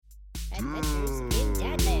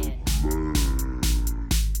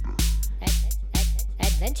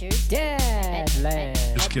Adventures Dadland.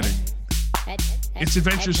 Just kidding. It's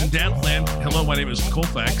Adventures in Dadland. Hello, my name is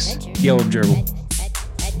Colfax. Yo, I'm Gerbil.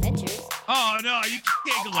 Oh, no, you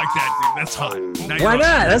can't go like that, dude. That's hot. Now Why you're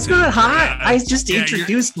not? That's not hot. Yeah, I just yeah,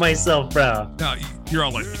 introduced myself, bro. No, you're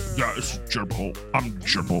all like, yeah, it's Gerbil. I'm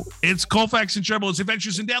Gerbil. It's Colfax and Gerbil. It's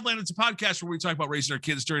Adventures in Dadland. It's a podcast where we talk about raising our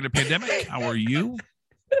kids during the pandemic. How are you?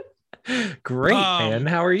 Great, man.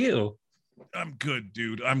 How are you? I'm good,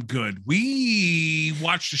 dude. I'm good. We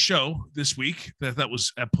watched a show this week that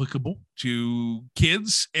was applicable to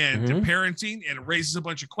kids and to parenting, and it raises a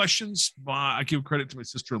bunch of questions. I give credit to my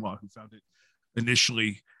sister-in-law who found it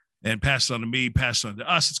initially and passed it on to me, passed it on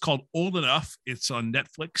to us. It's called Old Enough. It's on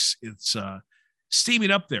Netflix. It's steaming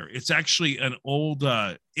up there. It's actually an old,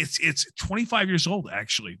 it's 25 years old,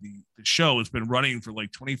 actually. The show has been running for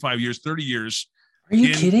like 25 years, 30 years. Are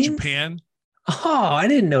you kidding? Japan. Oh, I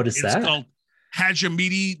didn't notice that. It's called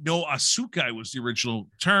Hajimiri no Asukai was the original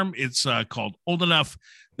term. It's called Old Enough.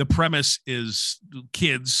 The premise is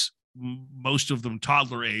kids, most of them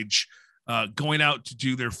toddler age, going out to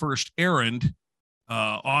do their first errand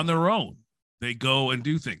on their own. They go and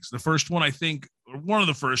do things. The first one, I think, or one of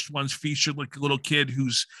the first ones, featured like a little kid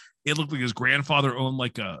it looked like his grandfather owned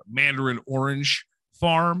like a mandarin orange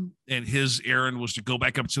farm, and his errand was to go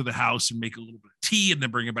back up to the house and make a little bit of tea and then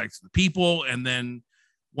bring it back to the people. And then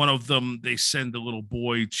one of them, they send the little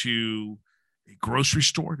boy to a grocery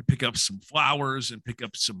store to pick up some flowers and pick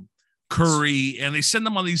up some curry, and they send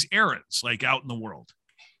them on these errands like out in the world.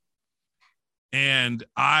 And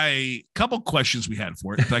couple questions we had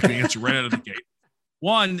for it that I can answer right out of the gate.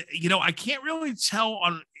 One, I can't really tell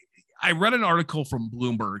I read an article from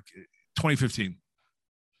Bloomberg 2015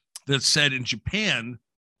 that said in Japan,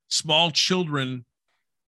 small children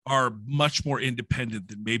are much more independent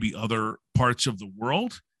than maybe other parts of the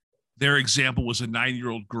world. Their example was a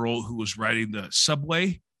 9-year-old girl who was riding the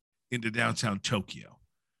subway into downtown Tokyo.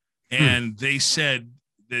 And they said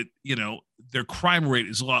that, their crime rate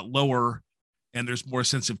is a lot lower and there's more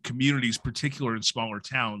sense of communities, particularly in smaller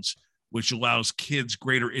towns, which allows kids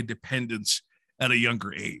greater independence at a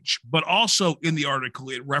younger age. But also in the article,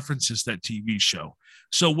 it references that TV show.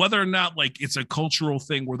 So whether or not like it's a cultural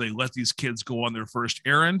thing where they let these kids go on their first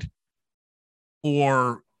errand,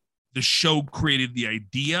 or the show created the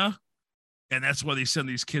idea and that's why they send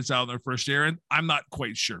these kids out on their first errand, I'm not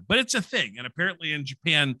quite sure. But it's a thing. And apparently in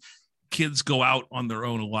Japan, kids go out on their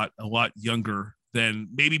own a lot younger than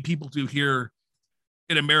maybe people do here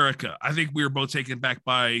in America. I think we were both taken back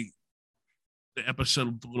by the episode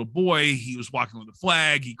of the little boy. He was walking with a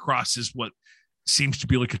flag. He crosses what seems to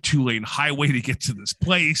be like a 2-lane highway to get to this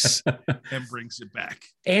place and brings it back.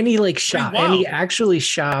 And he and he actually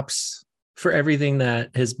shops for everything that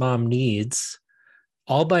his mom needs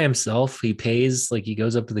all by himself. He pays, like he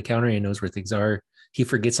goes up to the counter, he knows where things are. He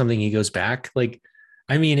forgets something, he goes back.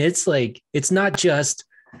 It's not just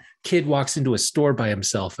kid walks into a store by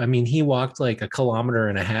himself. He walked like 1.5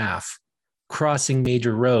 kilometers, crossing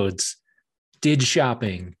major roads, did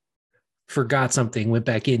shopping, forgot something, went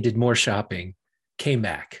back in, did more shopping, came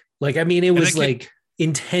back. It was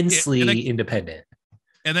intensely independent.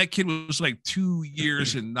 And that kid was like 2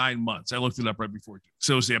 years and 9 months. I looked it up right before.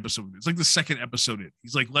 So it was the episode. It's like the second episode in.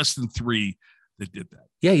 He's like less than 3 that did that.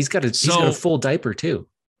 Yeah, he's got a full diaper too,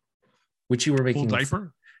 which you were making. Full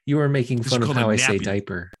diaper? You were making fun of how I say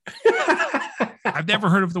diaper. I've never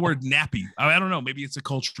heard of the word nappy. I don't know. Maybe it's a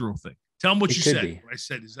cultural thing. Tell them what you said. What I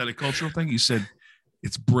said, is that a cultural thing? You said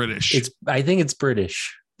it's British. I think it's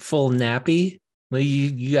British. Full nappy. Well,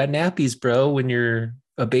 you got nappies, bro, when you're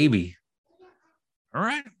a baby. All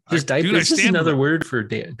right. There's diapers. This is another word for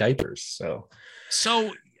diapers.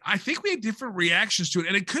 So I think we had different reactions to it.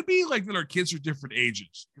 And it could be like that our kids are different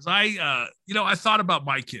ages. Because I thought about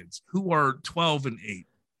my kids who are 12 and 8.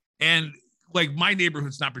 And like my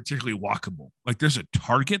neighborhood's not particularly walkable. Like there's a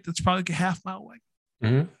Target that's probably like a half mile away.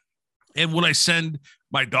 Mm-hmm. And would I send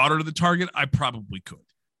my daughter to the Target? I probably could.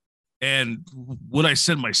 And would I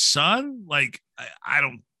send my son? Like, I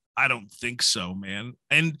don't think so, man.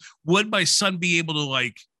 And would my son be able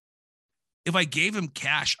to, if I gave him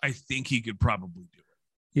cash, I think he could probably do it.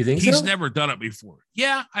 You think He's so? never done it before.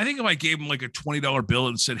 Yeah. I think if I gave him like a $20 bill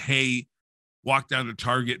and said, hey, walk down to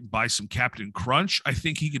Target and buy some Captain Crunch, I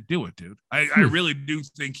think he could do it, dude. I really do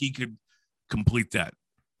think he could complete that.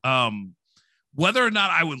 Whether or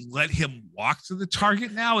not I would let him walk to the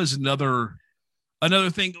Target now is another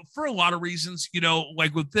thing for a lot of reasons.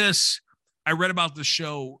 Like with this, I read about the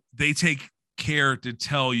show. They take care to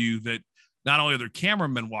tell you that not only are there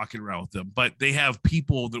cameramen walking around with them, but they have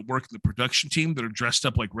people that work in the production team that are dressed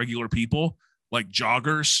up like regular people, like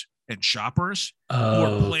joggers and shoppers who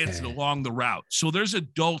are planted along the route. So there's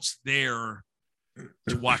adults there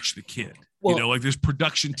to watch the kid. Well, like there's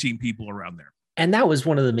production team people around there. And that was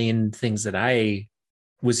one of the main things that I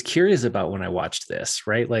was curious about when I watched this,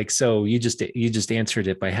 right? Like, so you just answered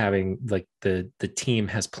it by having like the team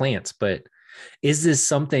has plants, but is this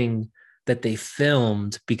something that they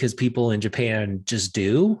filmed because people in Japan just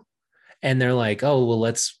do? And they're like, oh, well,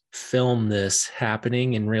 let's film this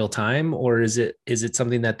happening in real time? Or is it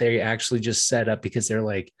something that they actually just set up because they're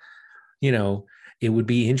like, it would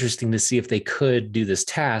be interesting to see if they could do this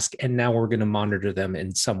task. And now we're going to monitor them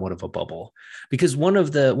in somewhat of a bubble. Because one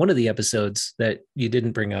of the episodes that you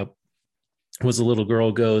didn't bring up was a little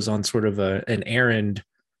girl goes on sort of an errand,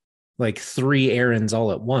 like 3 errands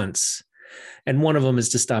all at once. And one of them is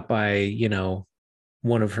to stop by,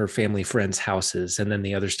 one of her family friends' houses, and then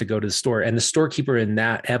the others to go to the store. And the storekeeper in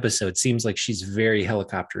that episode seems like she's very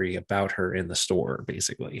helicoptery about her in the store,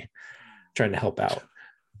 basically trying to help out.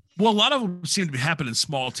 Well, a lot of them seem to happen in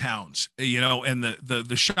small towns, and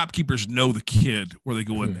the shopkeepers know the kid where they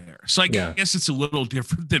go in there. So I guess it's a little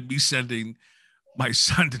different than me sending my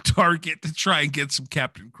son to Target to try and get some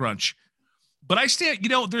Captain Crunch. But I stand,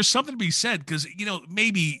 there's something to be said because,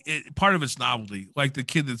 maybe part of it's novelty, like the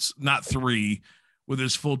kid that's not 3 with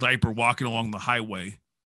his full diaper walking along the highway.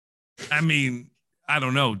 I mean, I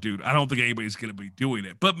don't know, dude. I don't think anybody's going to be doing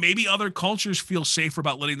it. But maybe other cultures feel safer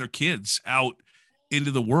about letting their kids out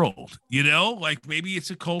into the world, like maybe it's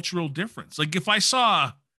a cultural difference. Like if I saw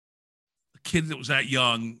a kid that was that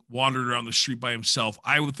young wandering around the street by himself,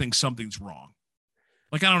 I would think something's wrong.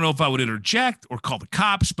 Like, I don't know if I would interject or call the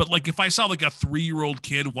cops, but like if I saw like a 3-year-old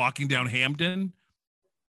kid walking down Hamden,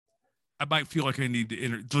 I might feel like I need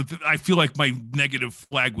to I feel like my negative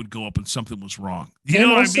flag would go up and something was wrong. You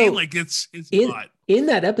know what I mean? Like it's not. In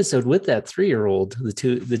that episode with that 3-year-old, the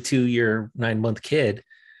 2-year, 9-month kid,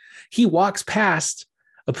 he walks past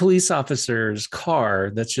a police officer's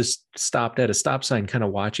car that's just stopped at a stop sign, kind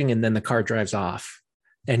of watching, and then the car drives off.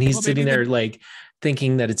 And he's sitting there like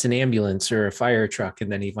thinking that it's an ambulance or a fire truck. And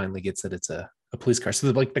then he finally gets that it's a police car.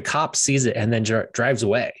 So like the cop sees it and then drives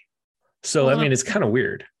away. So, I mean, it's kind of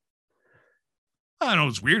weird. I don't know.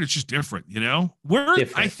 It's weird. It's just different,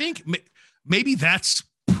 I think maybe that's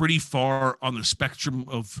pretty far on the spectrum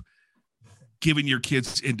of giving your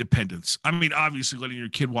kids independence. I mean, obviously letting your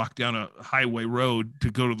kid walk down a highway road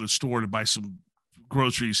to go to the store to buy some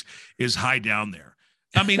groceries is high down there.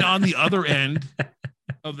 I mean, on the other end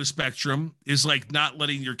of the spectrum is like not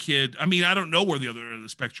letting your kid, I mean, I don't know where the other end of the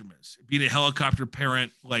spectrum is. Being a helicopter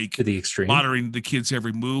parent, like to the extreme, monitoring the kid's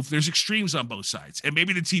every move. There's extremes on both sides. And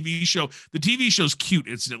maybe the TV show's cute,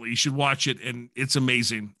 incidentally. You should watch it and it's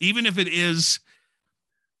amazing. Even if it is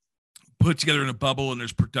put together in a bubble and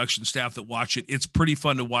there's production staff that watch it, it's pretty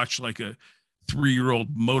fun to watch like a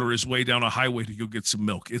 3-year-old motor his way down a highway to go get some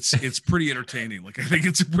milk. It's pretty entertaining. Like I think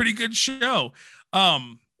it's a pretty good show.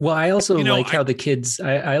 Well, I also like how the kids,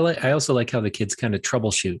 I also like how the kids kind of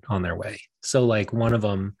troubleshoot on their way. So like one of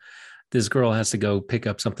them, this girl has to go pick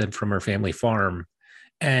up something from her family farm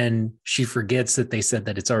and she forgets that they said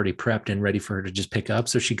that it's already prepped and ready for her to just pick up.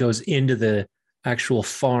 So she goes into the actual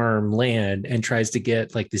farm land and tries to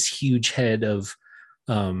get like this huge head of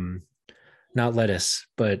not lettuce,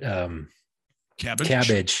 but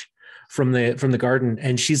cabbage from the garden,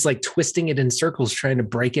 and she's like twisting it in circles trying to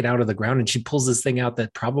break it out of the ground, and she pulls this thing out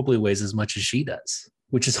that probably weighs as much as she does,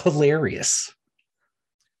 which is hilarious.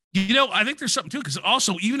 I think there's something too, because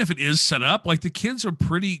also even if it is set up, like the kids are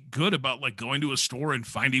pretty good about like going to a store and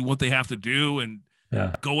finding what they have to do and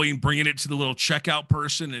bringing it to the little checkout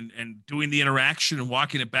person and doing the interaction and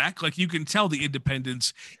walking it back. Like you can tell the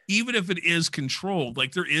independence, even if it is controlled,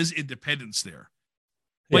 like there is independence there.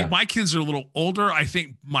 Like my kids are a little older. I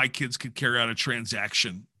think my kids could carry out a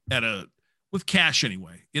transaction with cash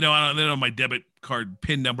anyway. I don't know my debit card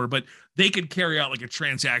PIN number, but they could carry out like a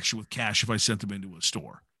transaction with cash if I sent them into a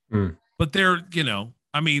store. But they're,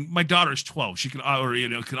 I mean, my daughter's 12. She can obviously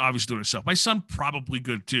do it herself. My son probably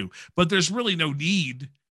could too, but there's really no need.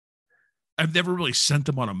 I've never really sent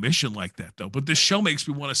them on a mission like that though. But this show makes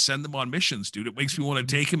me want to send them on missions, dude. It makes me want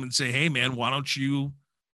to take them and say, hey man, why don't you,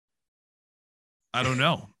 I don't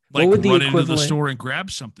know, like run into the store and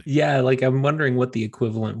grab something. Yeah. Like I'm wondering what the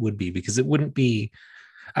equivalent would be, because it wouldn't be,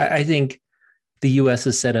 I think the US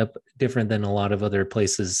is set up different than a lot of other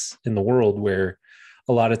places in the world where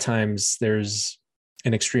a lot of times there's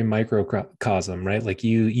an extreme microcosm, right? Like,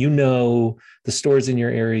 the stores in your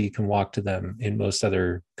area, you can walk to them in most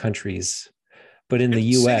other countries, but in the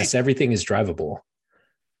US, everything is drivable.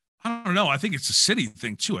 I don't know. I think it's a city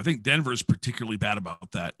thing too. I think Denver is particularly bad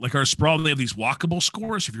about that. Like our sprawl, they have these walkable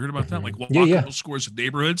scores. Have you heard about that? Like walkable scores of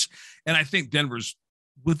neighborhoods. And I think Denver's,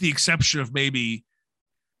 with the exception of maybe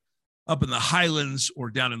up in the Highlands or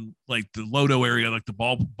down in like the Lodo area, like the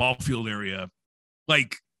ball field area,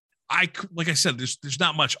 like I said, there's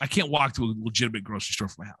not much. I can't walk to a legitimate grocery store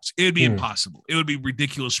from my house. It would be impossible. It would be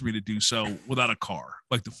ridiculous for me to do so without a car,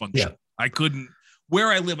 like the function. Yeah. I couldn't. Where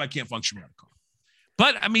I live, I can't function without a car.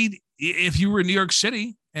 But I mean, if you were in New York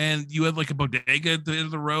City and you had like a bodega at the end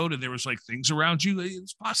of the road and there was like things around you,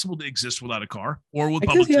 it's possible to exist without a car or with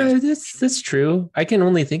public transportation. Yeah, that's true. I can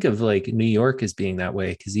only think of like New York as being that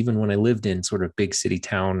way, because even when I lived in sort of big city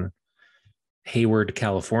town, Hayward,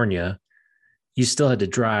 California, you still had to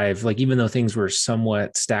drive. Like, even though things were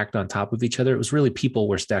somewhat stacked on top of each other, it was really people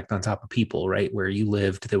were stacked on top of people, right? Where you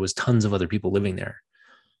lived, there was tons of other people living there.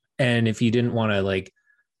 And if you didn't want to like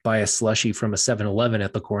buy a slushie from a 7-Eleven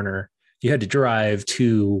at the corner, you had to drive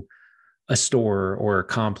to a store or a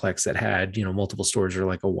complex that had, you know, multiple stores or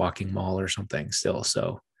like a walking mall or something still.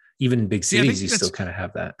 So even in big cities, you still kind of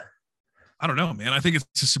have that. I don't know, man. I think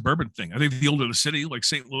it's a suburban thing. I think the older the city, like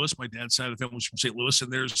St. Louis, my dad's side of the family was from St. Louis,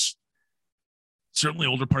 and there's certainly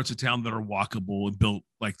older parts of town that are walkable and built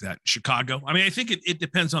like that. Chicago. I mean, I think it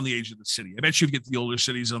depends on the age of the city. I bet you get the older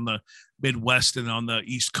cities on the Midwest and on the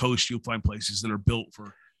East Coast, you'll find places that are built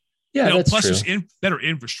for, that's plus true. there's better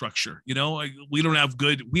infrastructure. You know, like we don't have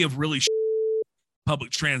we have really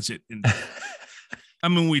public transit. I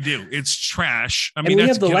mean, we do. It's trash. I mean, we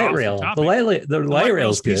have the light rail. The light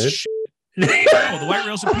rail's good. The light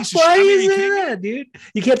rail's a piece of shit. Why do you say that, dude?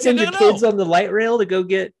 You can't send your kids on the light rail to go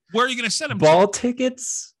get. Where are you going to send them?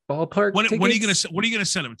 Tickets, ballpark tickets. What are you going to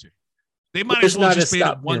send them to? They might as well just pay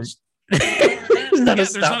it once. There's not a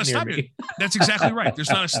stop near me. That's exactly right. There's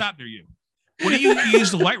not a stop near you. What do you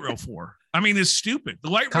use the light rail for? I mean, it's stupid. The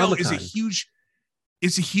light rail is a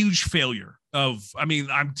huge failure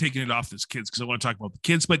I'm taking it off this kids because I want to talk about the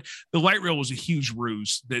kids, but the light rail was a huge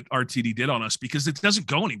ruse that RTD did on us because it doesn't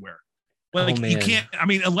go anywhere. Like you can't,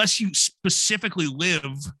 unless you specifically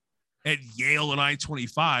live at Yale and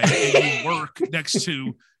I-25 and you work next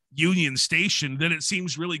to Union Station, then it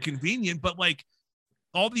seems really convenient. But like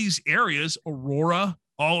all these areas, Aurora,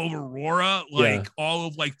 all over Aurora, all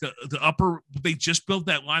of like the upper, they just built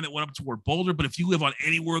that line that went up toward Boulder. But if you live on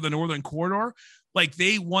anywhere in the Northern Corridor, like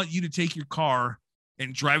they want you to take your car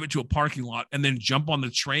and drive it to a parking lot and then jump on the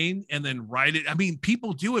train and then ride it. I mean,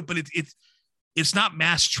 people do it, but it's not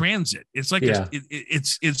mass transit. It's like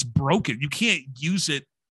it's broken. You can't use it.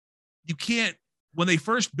 You can't. When they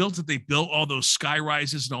first built it, they built all those sky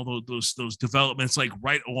rises and all those developments like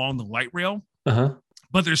right along the light rail. Uh-huh.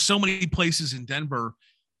 But there's so many places in Denver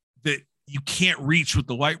that you can't reach with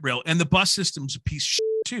the light rail, and the bus system's a piece of shit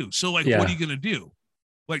too. So like, what are you gonna do?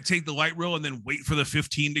 Like take the light rail and then wait for the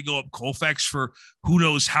 15 to go up Colfax for who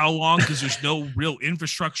knows how long because there's no real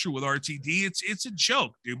infrastructure with RTD. It's a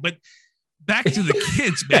joke, dude. But back to the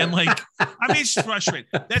kids, man. Like, it's frustrating.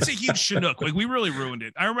 That's a huge chinook. Like, we really ruined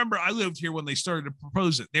it. I remember I lived here when they started to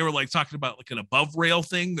propose it. They were like talking about like an above rail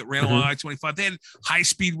thing that ran along I-25. They had high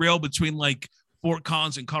speed rail between like Fort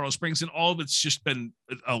Collins and Colorado Springs, and all of it's just been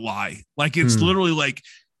a lie. Like, it's literally like,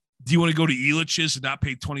 do you want to go to Elitch's and not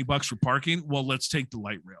pay $20 for parking? Well, let's take the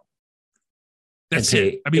light rail. That's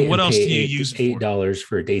it. What else do you use it for? $8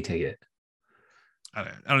 for a day ticket. I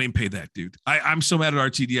don't even pay that, dude. I'm so mad at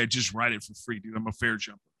RTD. I just ride it for free, dude. I'm a fare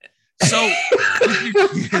jumper. So with your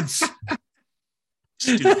kids,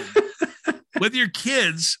 stupid. With your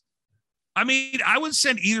kids, I would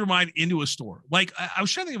send either of mine into a store. Like I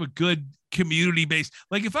was trying to think of a good community-based,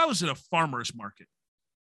 like if I was at a farmer's market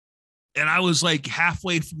and I was like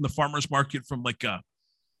halfway from the farmer's market from like a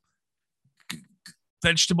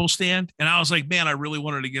vegetable stand. And I was like, man, I really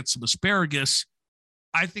wanted to get some asparagus.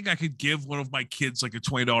 I think I could give one of my kids like a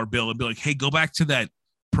 $20 bill and be like, hey, go back to that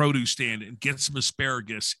produce stand and get some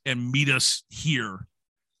asparagus and meet us here.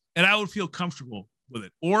 And I would feel comfortable with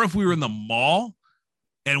it. Or if we were in the mall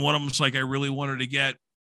and one of them's like, I really wanted to get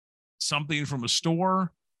something from a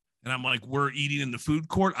store. And I'm like, we're eating in the food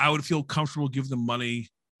court. I would feel comfortable giving them money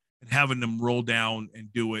and having them roll down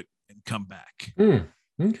and do it and come back.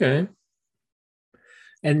 Okay.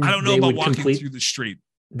 And I don't know about walking through the street.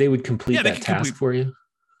 They would complete that task for you.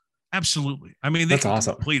 Absolutely. They that's can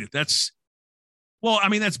awesome. Complete it. That's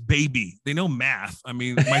baby. They know math.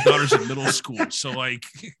 My daughter's in middle school. So like,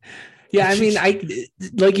 yeah,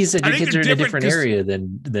 like you said, your kids are in a different area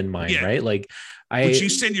than mine, right? Like would you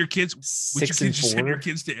send your kids, send your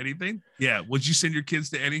kids to anything? Yeah. Would you send your kids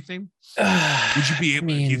to anything? Would you be able,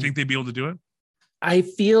 do you think they'd be able to do it?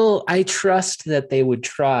 I trust that they would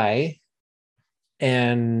try.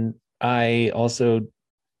 And I also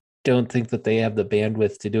don't think that they have the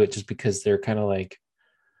bandwidth to do it, just because they're kind of like,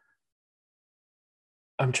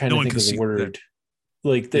 I'm trying to think of the word.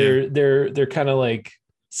 Like they're kind of like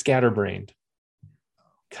scatterbrained,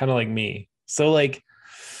 kind of like me. So like,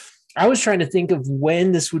 I was trying to think of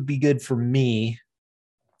when this would be good for me.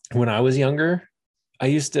 When I was younger, I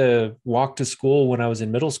used to walk to school when I was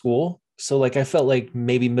in middle school. So like, I felt like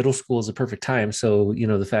maybe middle school is a perfect time. So, you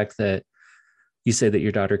know, the fact that you say that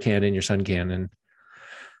your daughter can and your son can, and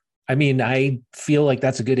I mean, I feel like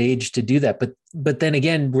that's a good age to do that. But then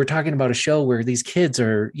again, we're talking about a show where these kids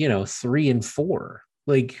are, you know, 3 and 4.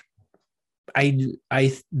 Like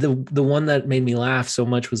the one that made me laugh so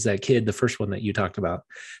much was that kid, the first one that you talked about,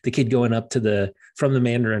 the kid going up to from the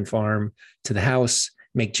Mandarin farm to the house,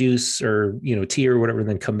 make juice or, you know, tea or whatever,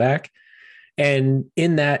 then come back. And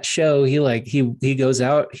in that show, he goes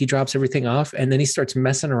out, he drops everything off, and then he starts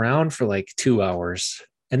messing around for like 2 hours.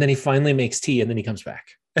 And then he finally makes tea, and then he comes back.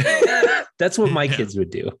 That's what my kids would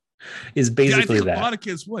do, is basically I think that. A lot of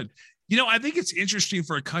kids would. You know, I think it's interesting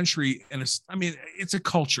for a country, and it's a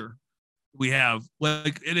culture we have,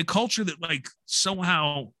 like, in a culture that like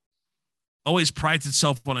somehow always prides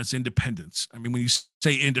itself on its independence. I mean, when you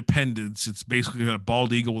say independence, it's basically a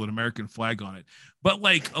bald eagle with an American flag on it. But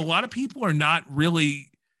like, a lot of people are not really,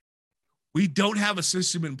 we don't have a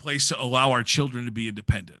system in place to allow our children to be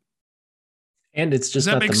independent. And it's just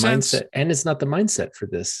not the mindset. And it's not the mindset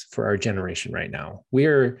for our generation right now.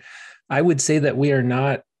 I would say that we are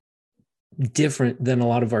not different than a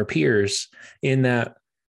lot of our peers in that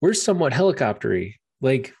we're somewhat helicoptery.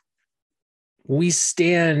 Like, we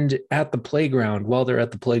stand at the playground while they're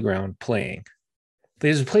at the playground playing.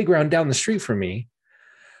 There's a playground down the street from me.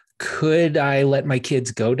 Could I let my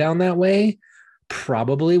kids go down that way?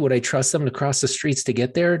 Probably. Would I trust them to cross the streets to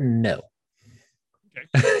get there? No.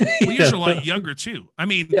 Okay. Well, you're a lot younger too. I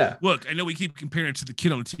mean, Look, I know we keep comparing it to the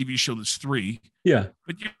kid on the TV show that's 3. Yeah.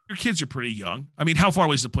 But your kids are pretty young. I mean, how far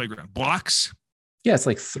away is the playground? Blocks? Yeah, it's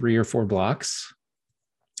like 3 or 4 blocks.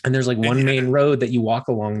 And there's like one main road that you walk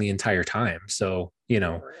along the entire time. So, you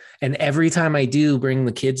know, and every time I do bring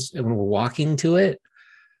the kids and we're walking to it,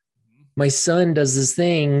 my son does this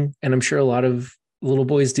thing, and I'm sure a lot of little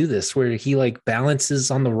boys do this, where he like balances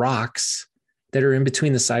on the rocks that are in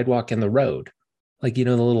between the sidewalk and the road. Like, you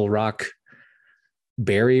know, the little rock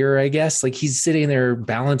barrier, I guess. Like, he's sitting there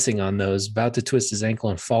balancing on those, about to twist his ankle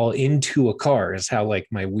and fall into a car, is how like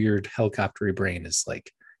my weird helicoptery brain is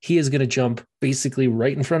like, he is going to jump basically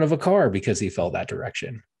right in front of a car because he fell that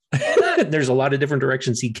direction. There's a lot of different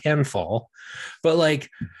directions he can fall, but like,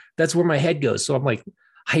 that's where my head goes. So I'm like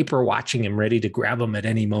hyper watching him, ready to grab him at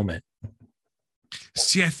any moment.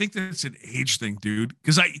 See, I think that's an age thing, dude.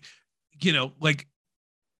 Because like,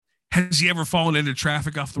 has he ever fallen into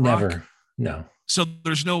traffic off the rock? Never. No. So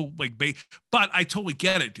there's no like but I totally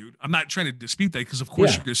get it, dude. I'm not trying to dispute that, because of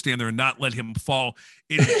course you're going to stand there and not let him fall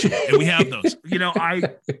into it. And we have those. You know,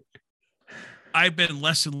 I've been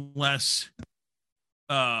less and less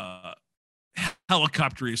helicoptery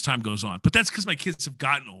as time goes on, but that's because my kids have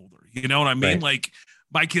gotten older. You know what I mean? Right. Like,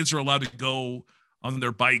 my kids are allowed to go on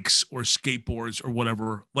their bikes or skateboards or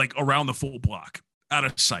whatever, like around the full block out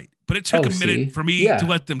of sight. But it took a minute for me to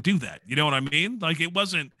let them do that. You know what I mean? Like, it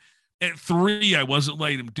wasn't at 3, I wasn't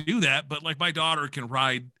letting them do that, but like, my daughter can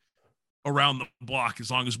ride around the block as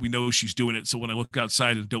long as we know she's doing it. So when I look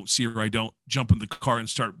outside and don't see her, I don't jump in the car and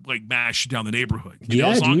start like mash down the neighborhood. You know,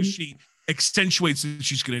 as long as she accentuates that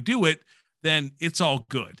she's going to do it, then it's all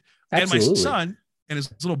good. Absolutely. And my son and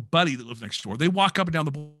his little buddy that lives next door, they walk up and down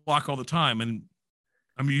the block all the time. And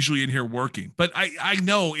I'm usually in here working, but I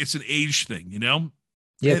know it's an age thing, you know?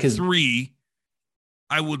 Yeah. At 3,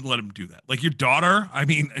 I wouldn't let him do that. Like, your daughter, I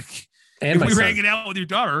mean, and if we were hanging out with your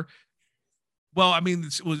daughter, well, I mean,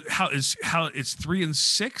 how it's 3 and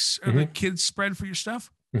 6 are the kids spread for your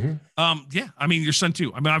stuff. Mm-hmm. Yeah, I mean, your son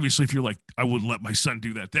too. I mean, obviously, if you're like, I wouldn't let my son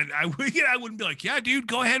do that, then I wouldn't be like, yeah, dude,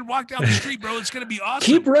 go ahead and walk down the street, bro. It's gonna be awesome.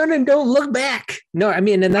 Keep running, don't look back. No, I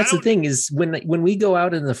mean, and that's the thing is when we go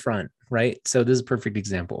out in the front, right? So this is a perfect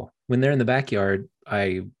example. When they're in the backyard,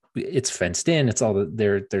 it's fenced in. It's all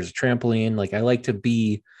there's a trampoline. Like, I like to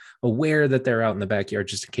be aware that they're out in the backyard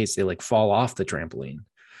just in case they like fall off the trampoline.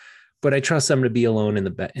 But I trust them to be alone in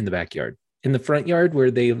the backyard. In the front yard where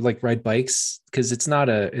they like ride bikes, because it's not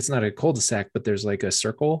a cul-de-sac, but there's like a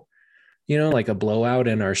circle, you know, like a blowout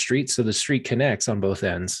in our street. So the street connects on both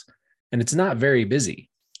ends, and it's not very busy.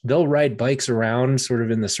 They'll ride bikes around sort of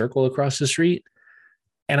in the circle across the street,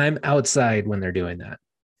 and I'm outside when they're doing that.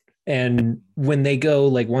 And when they go,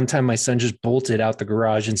 like, one time my son just bolted out the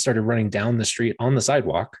garage and started running down the street on the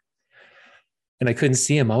sidewalk. and I couldn't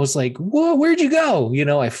see him. I was like, whoa, where'd you go? You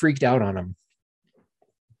know, I freaked out on him.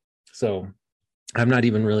 So I'm not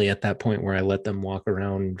even really at that point where I let them walk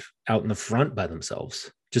around out in the front by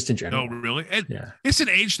themselves, just in general. No, really? Yeah. It's an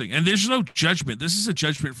age thing, and there's no judgment. This is a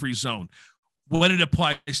judgment-free zone when it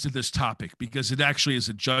applies to this topic, because it actually is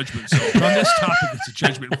a judgment zone. On this topic, it's a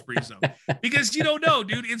judgment-free zone. Because you don't know,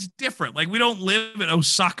 dude, it's different. Like, we don't live in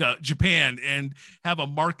Osaka, Japan, and have a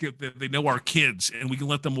market that they know our kids, and we can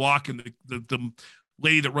let them walk, and the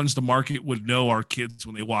lady that runs the market would know our kids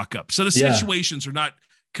when they walk up. So the situations are not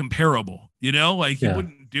comparable, you know? Like, you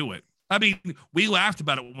wouldn't do it. I mean, we laughed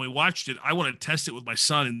about it when we watched it. I want to test it with my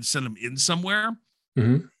son and send him in somewhere.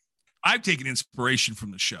 Mm-hmm. I've taken inspiration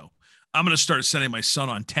from the show. I'm going to start sending my son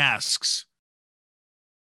on tasks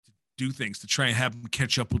to do things to try and have him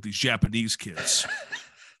catch up with these Japanese kids.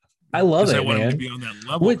 I love it, I want man. him to be on that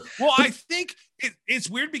level. I think it's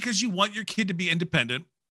weird because you want your kid to be independent.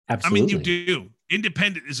 Absolutely. I mean, you do.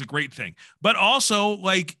 Independent is a great thing. But also,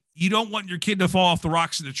 like, you don't want your kid to fall off the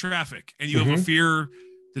rocks into traffic, and you have a fear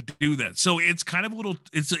to do that. So it's kind of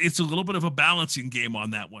it's a little bit of a balancing game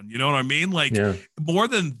on that one. You know what I mean? Like, more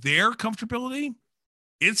than their comfortability,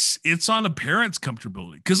 it's on a parent's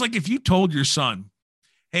comfortability. Because, like, if you told your son,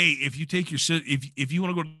 hey, if you take if you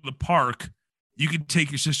want to go to the park, you can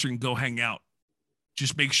take your sister and go hang out.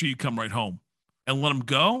 Just make sure you come right home, and let him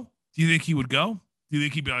go. Do you think he would go? Do you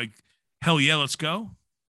think he'd be like, hell yeah, let's go?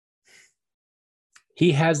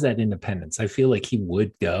 He has that independence. I feel like he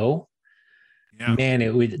would go. Yeah. Man,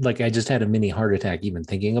 it would, like, I just had a mini heart attack even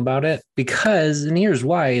thinking about it, because, and here's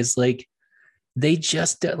why, is like, they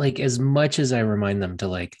just, like, as much as I remind them to,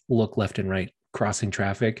 like, look left and right crossing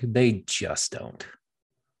traffic, they just don't.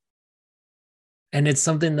 And it's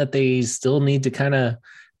something that they still need to kind of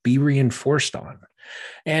be reinforced on.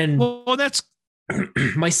 And well, that's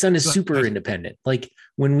my son is super independent. Like,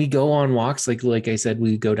 when we go on walks, like I said,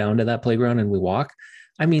 we go down to that playground and we walk.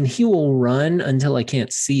 I mean, he will run until I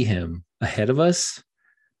can't see him ahead of us,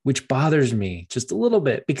 which bothers me just a little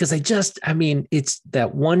bit, because I mean, it's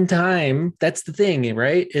that one time. That's the thing,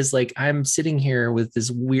 right? Is like, I'm sitting here with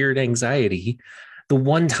this weird anxiety. The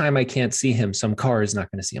one time I can't see him, some car is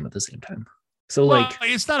not going to see him at the same time. So, like,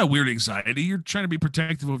 it's not a weird anxiety. You're trying to be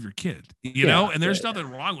protective of your kid, you know, and there's nothing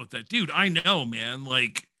wrong with that, dude. I know, man.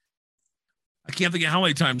 Like, I can't think of how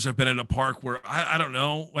many times I've been in a park where I don't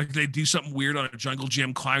know, like, they do something weird on a jungle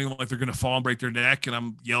gym, climbing like they're going to fall and break their neck, and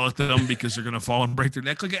I'm yelling at them because they're going to fall and break their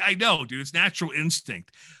neck. Like, I know, dude, it's natural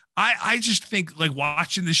instinct. I just think, like,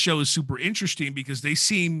 watching this show is super interesting because they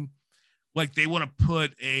seem like they want to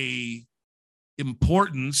put a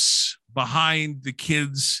importance behind the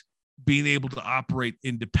kids being able to operate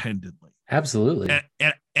independently. Absolutely.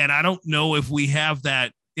 And I don't know if we have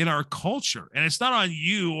that in our culture, and it's not on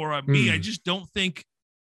you or on me. I just don't think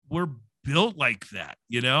we're built like that,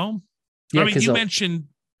 you know? Yeah, I mean, you mentioned,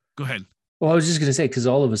 go ahead. Well, I was just going to say, because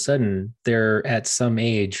all of a sudden they're at some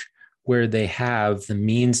age where they have the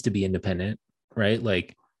means to be independent, right?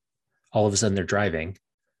 Like, all of a sudden they're driving,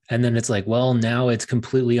 and then it's like, well, now it's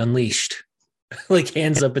completely unleashed. Like,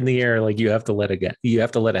 hands up in the air, like, you have to let it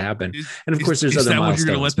happen. And of course, there's other milestones. Is that when you're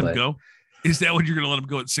going to let them go? Is that when you're going to let them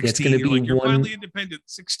go at 16? You're finally independent,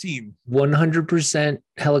 16. 100%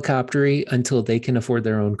 helicoptery until they can afford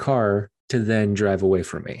their own car to then drive away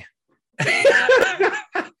from me.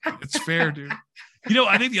 It's fair, dude. You know,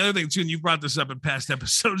 I think the other thing too, and you've brought this up in past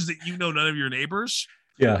episodes, that you know none of your neighbors.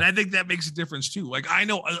 Yeah. And I think that makes a difference too. Like, I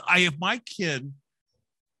know if my kid,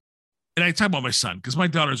 and I talk about my son because my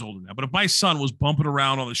daughter's older now, but if my son was bumping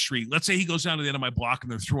around on the street, let's say he goes down to the end of my block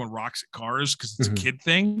and they're throwing rocks at cars because it's a kid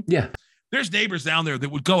thing. Yeah. There's neighbors down there that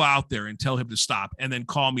would go out there and tell him to stop and then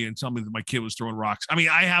call me and tell me that my kid was throwing rocks. I mean,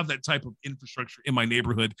 I have that type of infrastructure in my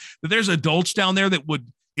neighborhood, that there's adults down there that would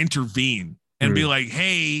intervene and be like,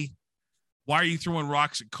 hey, why are you throwing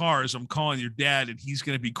rocks at cars? I'm calling your dad and he's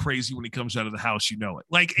going to be crazy when he comes out of the house. You know it.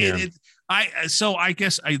 Like, so I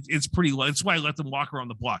guess it's pretty, that's why I let them walk around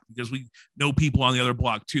the block, because we know people on the other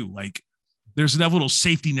block too. Like, there's enough little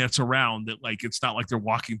safety nets around that, like, it's not like they're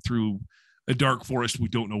walking through a dark forest. We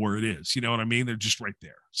don't know where it is. You know what I mean? They're just right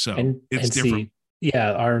there. So it's different.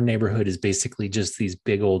 Yeah. Our neighborhood is basically just these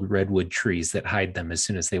big old redwood trees that hide them as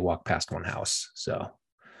soon as they walk past one house. So,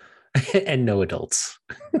 and no adults.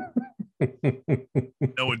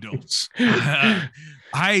 No adults. Yeah,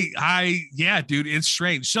 dude, it's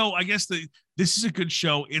strange. So I guess this is a good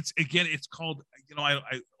show. It's called, you know, I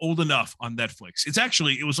Old Enough on Netflix.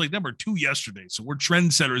 It was like number 2 yesterday. So we're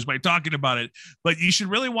trendsetters by talking about it, but you should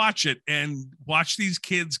really watch it and watch these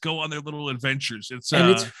kids go on their little adventures. It's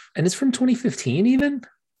from 2015 even.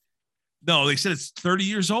 No, they said it's 30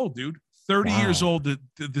 years old, dude. 30 years Wow. old.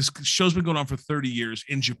 This show's been going on for 30 years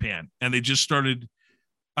in Japan, and they just started.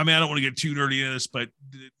 I mean, I don't want to get too nerdy in this, but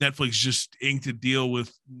Netflix just inked a deal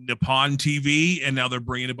with Nippon TV, and now they're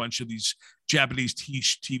bringing a bunch of these Japanese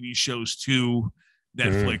TV shows to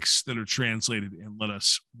Netflix that are translated and let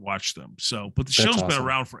us watch them. So, but the show's been awesome.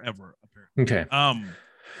 around forever, apparently. Okay.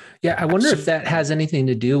 Yeah, I wonder if that has anything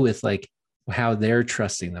to do with like how they're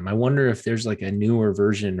trusting them. I wonder if there's like a newer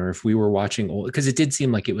version, or if we were watching old, because it did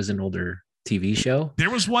seem like it was an older TV show. There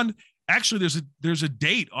was one. Actually, there's a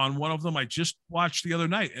date on one of them I just watched the other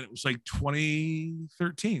night, and it was like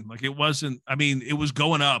 2013. Like it wasn't. I mean, it was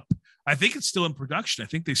going up. I think it's still in production. I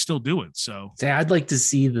think they still do it. So I'd like to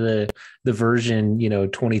see the version,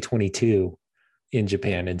 2022 in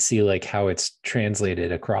Japan, and see like how it's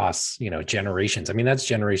translated across, generations. I mean, that's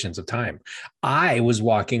generations of time. I was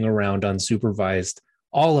walking around unsupervised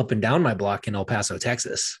all up and down my block in El Paso,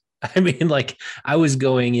 Texas. I mean, like I was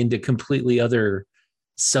going into completely other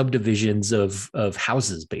subdivisions of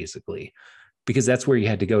houses, basically, because that's where you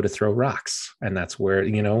had to go to throw rocks. And that's where,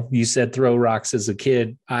 you said throw rocks as a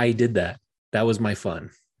kid. I did that. That was my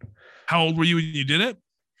fun. how old were you when you did it?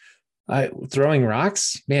 Throwing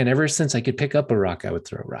rocks, man, ever since I could pick up a rock, I would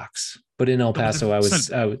throw rocks. But in El Paso, I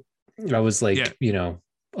was like,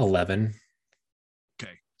 11.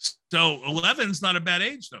 Okay. So 11's not a bad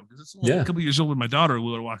age though, because it's a couple years older than my daughter who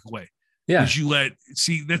would walk away. Yeah.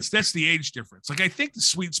 Because that's the age difference. Like I think the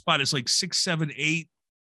sweet spot is like 6, 7, 8,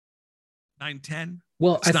 9, 10.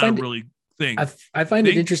 Well, it's not a really thing. I find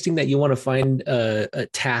it interesting that you want to find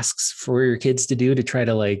tasks for your kids to do to try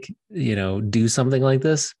to do something like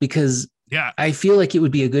this, because I feel like it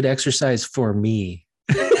would be a good exercise for me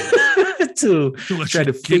to try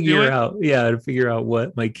to figure out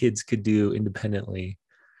what my kids could do independently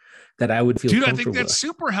that I would feel comfortable. I think that's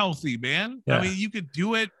super healthy, man. Yeah. I mean, you could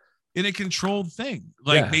do it in a controlled thing.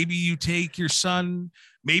 Like maybe you take your son,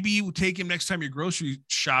 maybe you take him next time you're grocery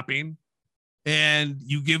shopping and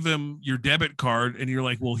you give him your debit card and you're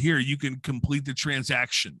like, well, here, you can complete the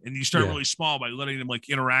transaction. And you start really small by letting him like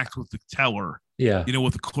interact with the teller, with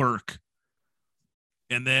the clerk.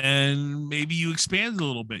 And then maybe you expand it a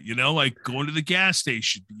little bit, like going to the gas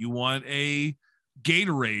station. You want a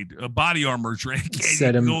Gatorade, a Body Armor drink,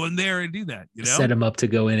 and go in there and do that. Set him up to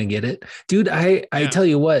go in and get it, dude. I tell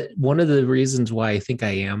you what, one of the reasons why I think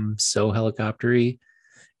I am so helicoptery,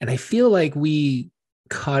 and I feel like we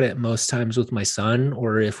caught it most times with my son,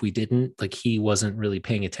 or if we didn't, like he wasn't really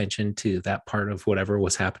paying attention to that part of whatever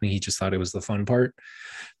was happening. He just thought it was the fun part.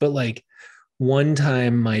 But like one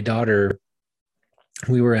time, my daughter,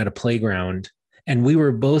 we were at a playground and we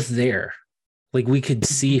were both there, like we could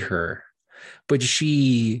see her. But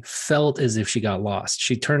she felt as if she got lost.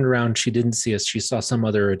 She turned around. She didn't see us. She saw some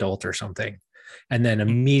other adult or something, and then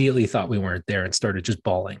immediately thought we weren't there and started just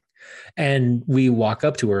bawling. And we walk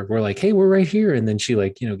up to her. We're like, hey, we're right here. And then she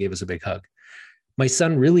gave us a big hug. My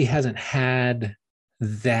son really hasn't had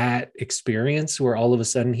that experience where all of a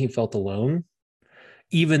sudden he felt alone,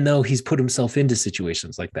 even though he's put himself into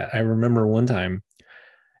situations like that. I remember one time,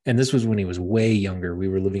 and this was when he was way younger. We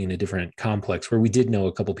were living in a different complex where we did know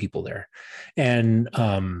a couple people there. And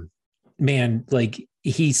man, like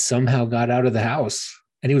he somehow got out of the house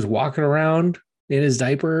and he was walking around in his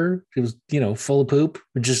diaper. He was, full of poop,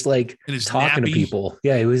 just like talking to people.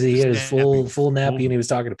 Yeah, he had his full nappy and he was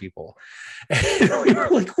talking to people. And we were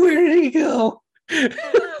like, where did he go?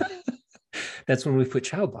 That's when we put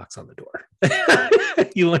child locks on the door.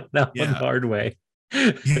 You learned that one the hard way.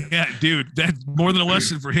 Yeah, dude, that's more than a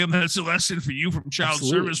lesson for him. That's a lesson for you from child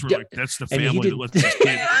service. We're like, that's the family that lets this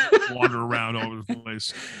kid wander around all over the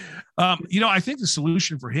place. I think the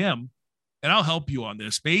solution for him, and I'll help you on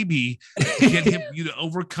this, maybe get him to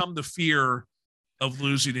overcome the fear of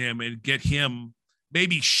losing him and get him,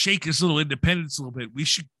 maybe shake his little independence a little bit. We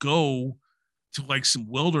should go to like some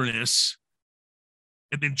wilderness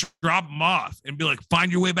and then drop him off and be like,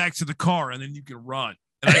 find your way back to the car, and then you can run.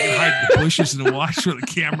 And I can hide in the bushes and watch for the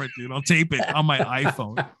camera, dude. I'll tape it on my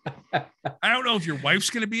iPhone. I don't know if your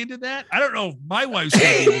wife's going to be into that. I don't know if my wife's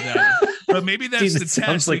going to be into that. But maybe that's the test.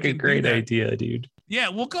 Sounds like a great idea, dude. Yeah,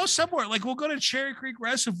 we'll go somewhere. Like we'll go to Cherry Creek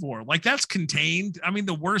Reservoir. Like that's contained. I mean,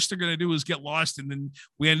 the worst they're going to do is get lost, and then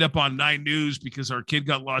we end up on 9 News because our kid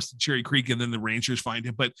got lost in Cherry Creek, and then the Rangers find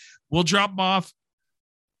him. But we'll drop him off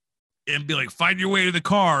and be like, find your way to the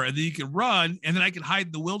car, and then you can run, and then I can hide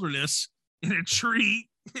in the wilderness in a tree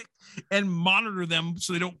and monitor them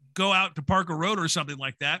so they don't go out to Parker Road or something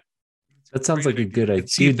like that. That sounds like a good idea.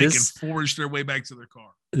 See if they can forge their way back to their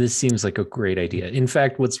car. This seems like a great idea. In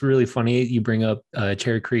fact, what's really funny, you bring up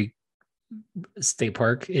Cherry Creek State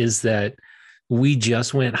Park, is that we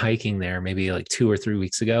just went hiking there maybe like 2 or 3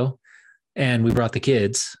 weeks ago. and we brought the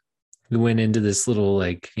kids. We went into this little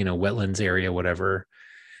wetlands area, whatever.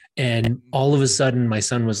 And all of a sudden my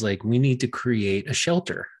son was like, we need to create a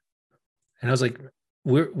shelter. And I was like,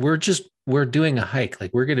 we're doing a hike.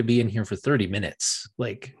 Like, we're going to be in here for 30 minutes.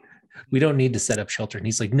 Like, we don't need to set up shelter. And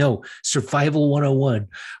he's like, no, survival 101.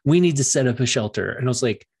 We need to set up a shelter. And I was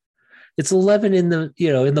like, it's 11 in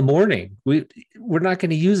the morning. We're not going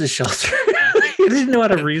to use a shelter. He didn't know how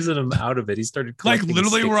to reason him out of it. He started like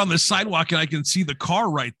literally we're on the sidewalk and I can see the car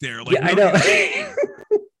right there. Like, yeah, I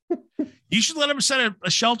know. You should let him set a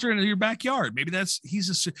shelter in your backyard. Maybe there's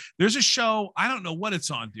a show. I don't know what it's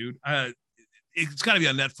on, dude. It's got to be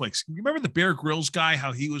on Netflix. You remember the Bear Grylls guy,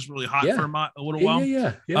 how he was really hot for a little while?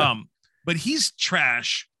 Yeah. But he's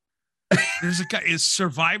trash. There's a guy, is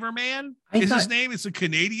Survivor Man his name? It's a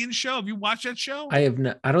Canadian show. Have you watched that show? I have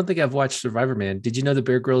not. I don't think I've watched Survivor Man. Did you know the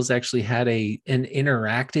Bear Grylls actually had an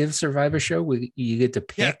interactive Survivor show where you get to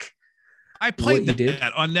pick? Yeah. I played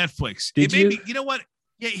that on Netflix. Did you? You know what?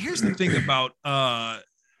 Yeah, here's the thing about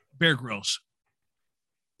Bear Grylls.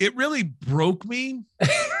 It really broke me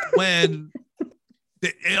when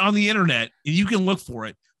on the internet, and you can look for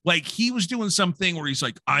it. Like, he was doing something where he's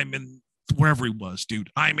like, I'm in wherever he was, dude.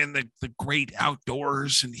 I'm in the great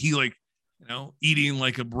outdoors, and he eating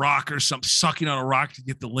like a rock or something, sucking on a rock to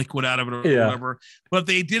get the liquid out of it or whatever. But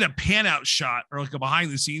they did a pan out shot or like a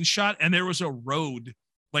behind the scenes shot, and there was a road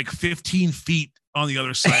like 15 feet on the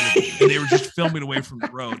other side of it, and they were just filming away from the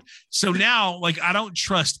road. So now, like, I don't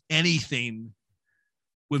trust anything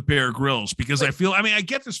with Bear Grylls because I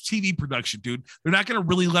get this TV production, dude. They're not going to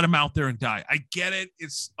really let him out there and die. I get it.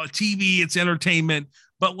 It's a TV, it's entertainment,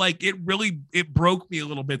 but like, it broke me a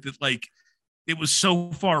little bit that like, it was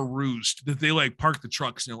so far rused that they like parked the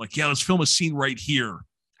trucks and they're like, yeah, let's film a scene right here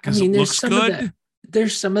because it looks good.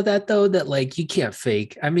 There's some of that though, that like, you can't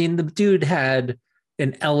fake. I mean, the dude had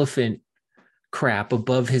an elephant crap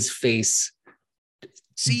above his face,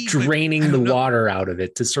 draining the water out of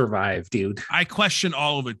it to survive, dude. I question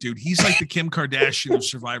all of it, dude. He's like the Kim Kardashian of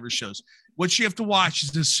Survivor shows. What you have to watch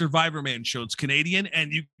is this Survivor Man show. It's Canadian,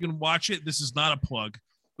 and you can watch it. This is not a plug,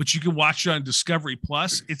 but you can watch it on Discovery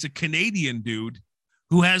Plus. It's a Canadian dude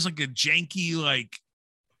who has like a janky, like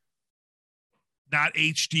not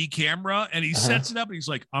HD camera, and he sets it up and he's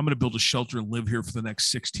like, I'm going to build a shelter and live here for the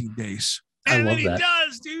next 16 days. And then he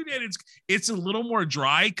does, dude. And it's a little more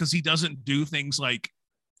dry because he doesn't do things like,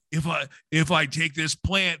 if I take this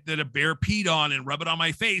plant that a bear peed on and rub it on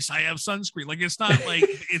my face, I have sunscreen. Like, it's not like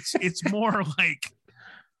it's more like,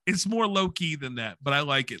 it's more low key than that, but I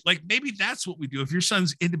like it. Like, maybe that's what we do. If your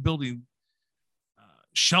son's into building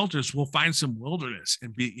shelters, we'll find some wilderness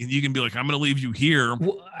and you can be like, I'm going to leave you here.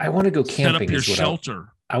 Well, I want to go camping. Set up your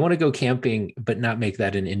shelter. I want to go camping, but not make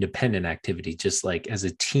that an independent activity, just like as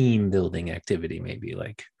a team building activity, maybe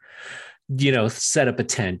like, set up a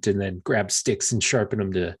tent and then grab sticks and sharpen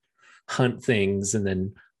them to hunt things and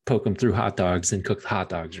then poke them through hot dogs and cook the hot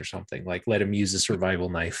dogs or something. Like, let him use a survival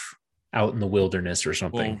knife out in the wilderness or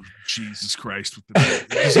something. Oh, Jesus Christ.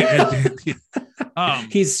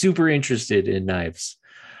 He's super interested in knives,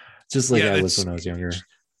 just like I was when I was younger.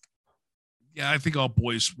 Yeah, I think all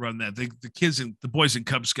boys run that. The boys in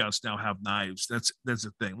Cub Scouts now have knives. That's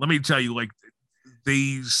the thing. Let me tell you, like,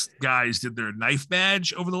 these guys did their knife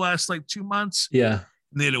badge over the last like 2 months. Yeah.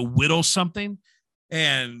 And they had to whittle something.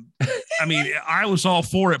 And I mean, I was all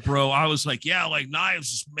for it, bro. I was like, yeah, like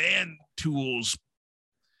knives, man tools.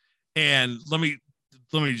 And let me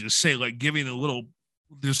just say, like, giving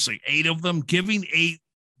there's like 8 of them, giving 8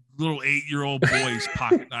 little 8-year-old boys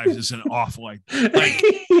pocket knives is an awful idea. Like,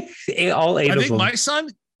 all 8 of them. I think my son,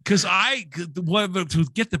 because to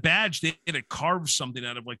get the badge, they had to carve something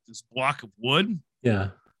out of like this block of wood. Yeah.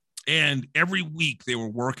 And every week they were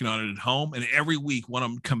working on it at home. And every week one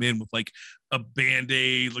of them come in with like a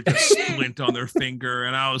Band-Aid, like a splint on their finger.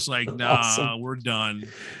 And I was like, nah, awesome. We're done.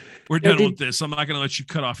 We're done with this. I'm not going to let you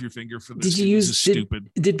cut off your finger for this. This is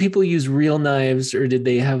stupid. Did people use real knives, or did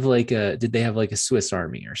they have like a Swiss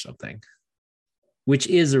Army or something? Which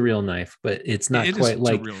is a real knife, but it's not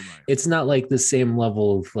it's not like the same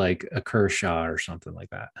level of like a Kershaw or something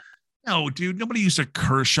like that. No, dude, nobody used a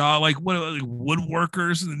Kershaw. Like, what, like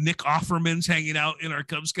woodworkers and the Nick Offermans hanging out in our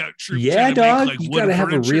Cub Scout troop. Yeah, dog. Make, like, you gotta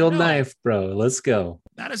have a real knife, bro. Let's go.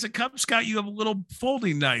 Not as a Cub Scout, you have a little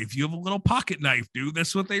folding knife. You have a little pocket knife, dude.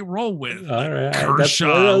 That's what they roll with. All right, Kershaw. That's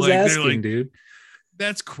what I was asking, dude.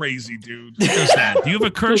 That's crazy, dude. Who does that? Do you have a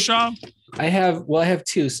Kershaw? I have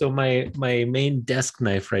 2. So my main desk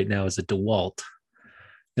knife right now is a DeWalt,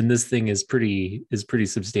 and this thing is pretty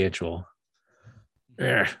substantial.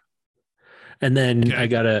 And then I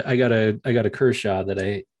got a Kershaw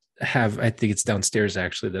that have, I think it's downstairs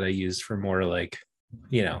actually, that I use for more like,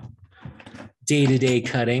 day-to-day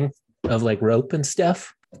cutting of like rope and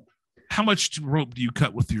stuff. How much rope do you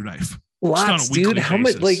cut with your knife? Lots, dude. How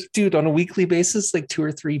much? Like, dude, on a weekly basis, like 2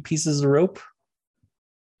 or 3 pieces of rope.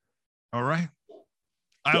 All right.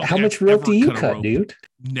 How much rope do you cut, dude?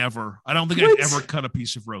 Never. I don't think I've ever cut a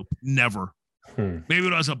piece of rope. Never. Maybe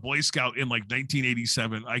when I was a Boy Scout in like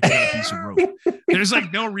 1987, I cut a piece of rope. There's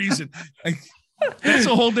like no reason. That's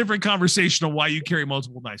a whole different conversation on why you carry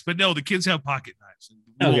multiple knives. But no, the kids have pocket knives.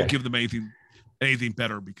 And we won't give them anything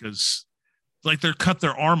better because like they're cut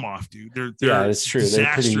their arm off, dude. They're that's true.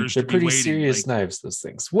 They're pretty serious knives, those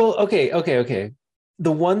things. Well, okay.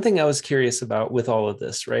 The one thing I was curious about with all of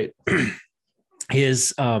this, right,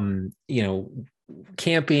 is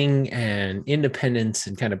camping and independence,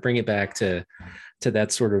 and kind of bring it back to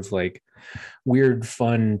that sort of like weird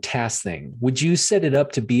fun task thing. Would you set it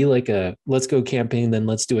up to be like a let's go camping, then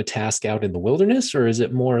let's do a task out in the wilderness, or is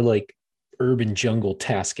it more like urban jungle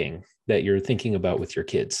tasking that you're thinking about with your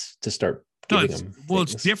kids to start giving them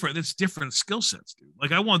things? It's different. It's different skill sets, dude.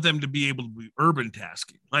 Like I want them to be able to be urban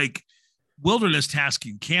tasking. Like wilderness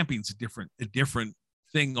tasking, camping is a different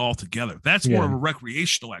thing altogether. That's more of a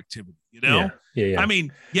recreational activity, Yeah. I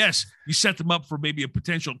mean, yes, you set them up for maybe a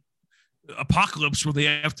potential apocalypse where they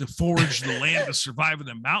have to forage the land to survive in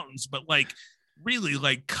the mountains, but like really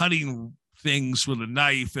like cutting things with a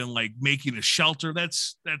knife and like making a shelter,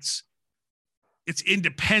 that's it's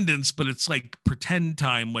independence, but it's like pretend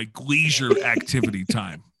time, like leisure activity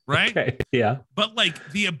time. Right. Okay. Yeah. But like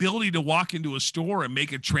the ability to walk into a store and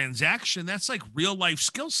make a transaction, that's like real life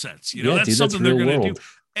skill sets. That's something they're going to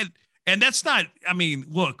do. And that's not, I mean,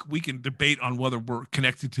 look, we can debate on whether we're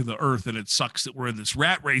connected to the earth and it sucks that we're in this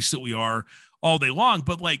rat race that we are all day long.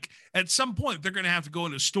 But like at some point, they're going to have to go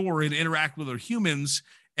in a store and interact with other humans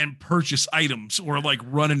and purchase items or like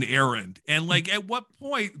run an errand. And like, at what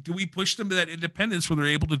point do we push them to that independence where they're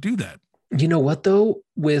able to do that? You know what, though,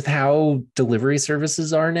 with how delivery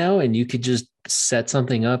services are now, and you could just set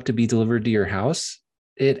something up to be delivered to your house,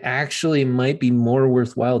 it actually might be more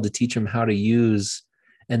worthwhile to teach them how to use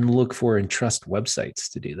and look for and trust websites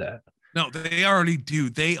to do that. No, they already do.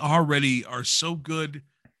 They already are so good.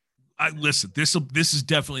 Listen, this is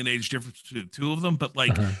definitely an age difference between the two of them, but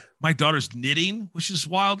like my daughter's knitting, which is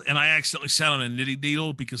wild, and I accidentally sat on a knitting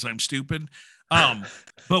needle because I'm stupid.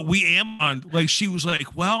 But we am on, like, she was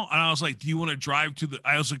like, well, and I was like, do you want to drive to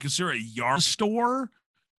I was like, is there a yard store?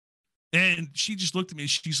 And she just looked at me and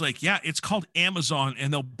she's like, yeah, it's called Amazon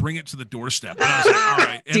and they'll bring it to the doorstep. And I was like, all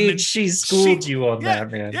right. And dude, she schooled you on that,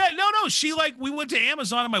 man. Yeah, no. She we went to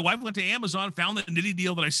Amazon and my wife went to Amazon, found the knitting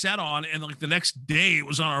deal that I sat on. And like the next day it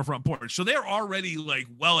was on our front porch. So they're already like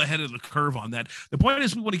well ahead of the curve on that. The point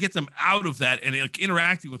is we want to get them out of that and like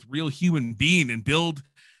interacting with real human being and build,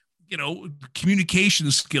 communication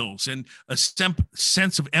skills and a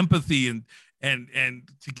sense of empathy and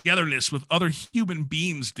togetherness with other human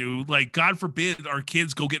beings, dude. Like, God forbid our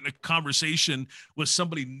kids go get in a conversation with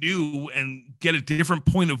somebody new and get a different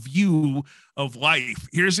point of view of life.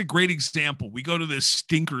 Here's a great example. We go to this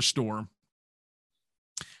stinker store.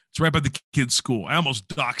 It's right by the kids' school. I almost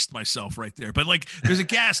doxed myself right there, but like there's a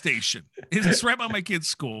gas station. It's right by my kids'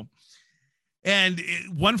 school. And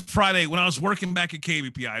one Friday when I was working back at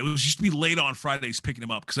KBPI, it was just to be late on Fridays picking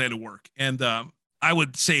them up because I had to work. And I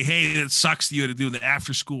would say, hey, it sucks that you had to do the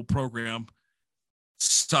after school program.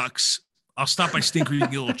 Sucks. I'll stop by Stinker. You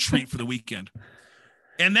can get a little treat for the weekend.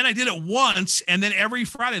 And then I did it once. And then every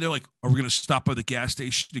Friday they're like, are we going to stop by the gas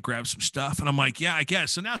station to grab some stuff? And I'm like, yeah, I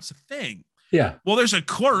guess. So now it's a thing. Yeah. Well, there's a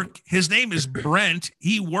clerk. His name is Brent.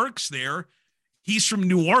 He works there. He's from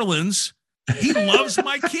New Orleans. He loves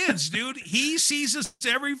my kids, dude. He sees us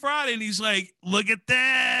every Friday and he's like, look at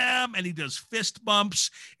them. And he does fist bumps.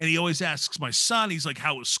 And he always asks my son, he's like,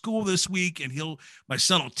 how was school this week? And my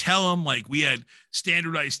son will tell him, like, we had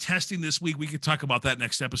standardized testing this week. We could talk about that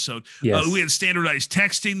next episode. Yes. We had standardized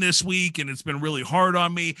texting this week and it's been really hard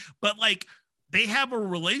on me. But like, they have a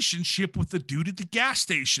relationship with the dude at the gas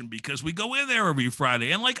station because we go in there every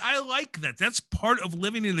Friday. And like, I like that. That's part of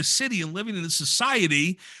living in a city and living in a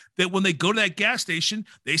society that when they go to that gas station,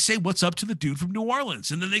 they say, what's up to the dude from New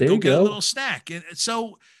Orleans? And then they go get a little snack. And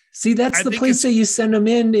so see, that's the place that you send them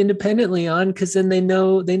in independently on, because then they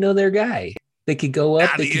know their guy. They could go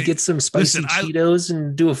up, they could get some spicy Cheetos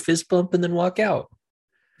and do a fist bump and then walk out.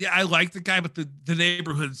 Yeah, I like the guy, but the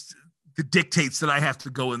neighborhood's dictates that I have to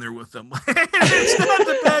go in there with them. It's not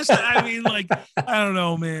the best. I mean, like, I don't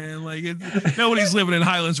know, man. Like, nobody's living in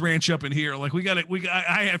Highlands Ranch up in here. Like,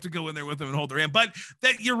 I have to go in there with them and hold their hand. But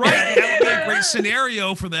that you're right. That would be a great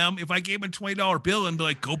scenario for them. If I gave them a $20 bill and be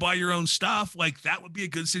like, go buy your own stuff, like that would be a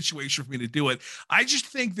good situation for me to do it. I just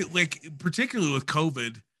think that, like, particularly with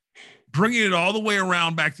COVID, bringing it all the way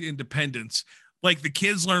around back to independence, like the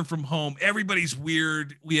kids learn from home. Everybody's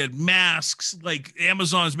weird. We had masks. Like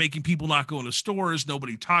Amazon is making people not go into stores.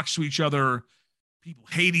 Nobody talks to each other. People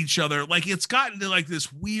hate each other. Like it's gotten to like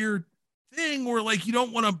this weird thing where like you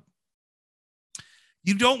don't want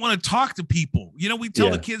to talk to people. You know, we tell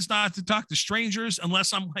the kids not to talk to strangers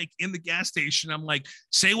unless I'm like in the gas station. I'm like,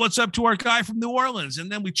 say what's up to our guy from New Orleans.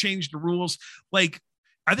 And then we change the rules. Like,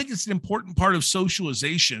 I think it's an important part of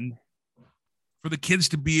socialization for the kids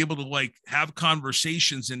to be able to like have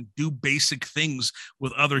conversations and do basic things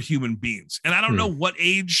with other human beings. And I don't know what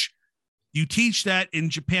age you teach that. In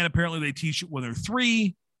Japan, apparently they teach it when they're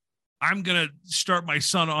 3. I'm going to start my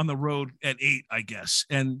son on the road at 8, I guess.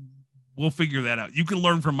 And we'll figure that out. You can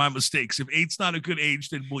learn from my mistakes. If 8's not a good age,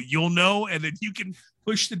 then you'll know. And then you can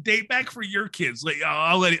push the date back for your kids. Like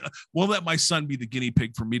we'll let my son be the guinea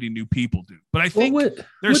pig for meeting new people, dude. But I think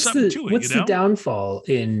there's something to it. What's the downfall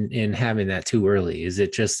in having that too early? Is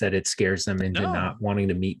it just that it scares them into not wanting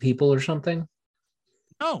to meet people or something?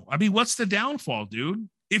 No, I mean, what's the downfall, dude?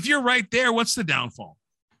 If you're right there, what's the downfall?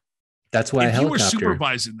 That's why you were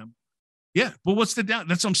supervising them. Yeah, but what's the down?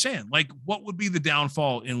 That's what I'm saying. Like, what would be the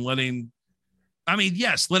downfall in letting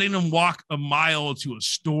them walk a mile to a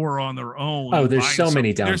store on their own? Oh, there's so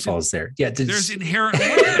many downfalls there. Yeah, there's inherent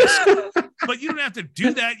risk, but you don't have to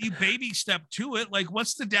do that. You baby step to it. Like,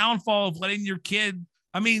 what's the downfall of letting your kid?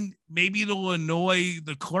 I mean, maybe it'll annoy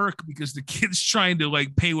the clerk because the kid's trying to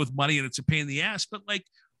like pay with money and it's a pain in the ass. But like,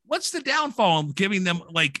 what's the downfall of giving them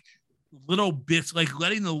like little bits, like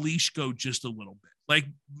letting the leash go just a little bit? Like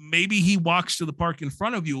maybe he walks to the park in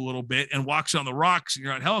front of you a little bit and walks on the rocks and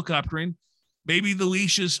you're not helicoptering. Maybe the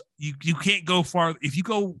leash is, you can't go far. If you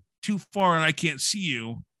go too far and I can't see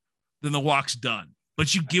you, then the walk's done.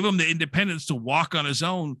 But you give him the independence to walk on his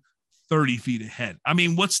own 30 feet ahead. I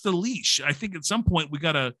mean, what's the leash? I think at some point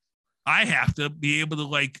I have to be able to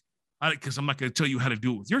like, because I'm not going to tell you how to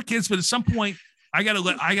do it with your kids, but at some point I got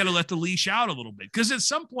to let the leash out a little bit. Because at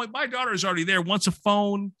some point my daughter is already there. Wants a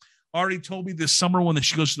phone. Already told me this summer when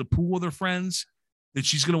she goes to the pool with her friends that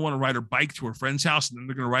she's going to want to ride her bike to her friend's house and then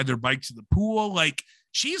they're going to ride their bike to the pool. Like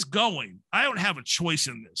she's going. I don't have a choice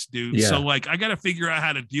in this, dude. Yeah. So like I got to figure out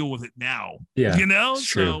how to deal with it now. Yeah, you know.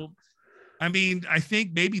 So I mean, I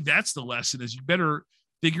think maybe that's the lesson: is you better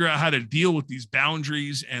figure out how to deal with these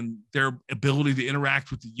boundaries and their ability to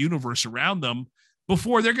interact with the universe around them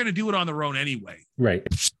before they're going to do it on their own anyway. Right.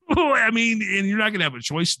 So, I mean, and you're not going to have a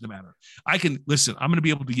choice in the matter. I'm going to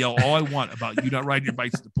be able to yell all I want about you not riding your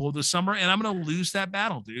bike to the pool this summer, and I'm going to lose that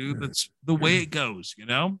battle, dude. That's the way it goes, you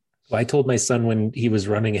know? Well, I told my son when he was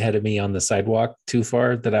running ahead of me on the sidewalk too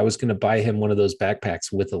far that I was going to buy him one of those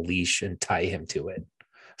backpacks with a leash and tie him to it.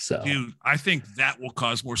 So, dude, I think that will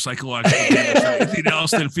cause more psychological damage than anything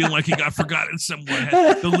else than feeling like he got forgotten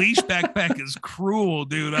somewhere. The leash backpack is cruel,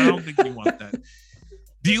 dude. I don't think you want that.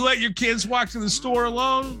 Do you let your kids walk to the store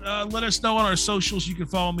alone? Let us know on our socials. You can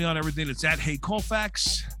follow me on everything. It's at Hey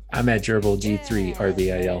Colfax. I'm at Gerbil G3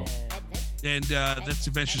 RVIL. And that's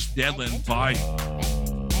Adventures Dadland. Bye.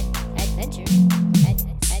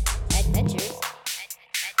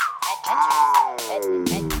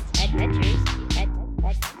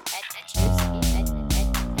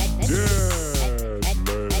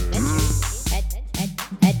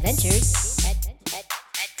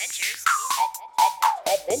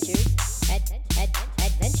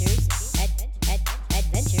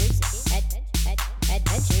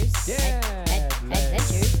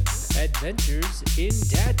 Adventures in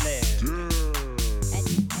Dadland.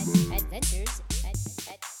 Adventures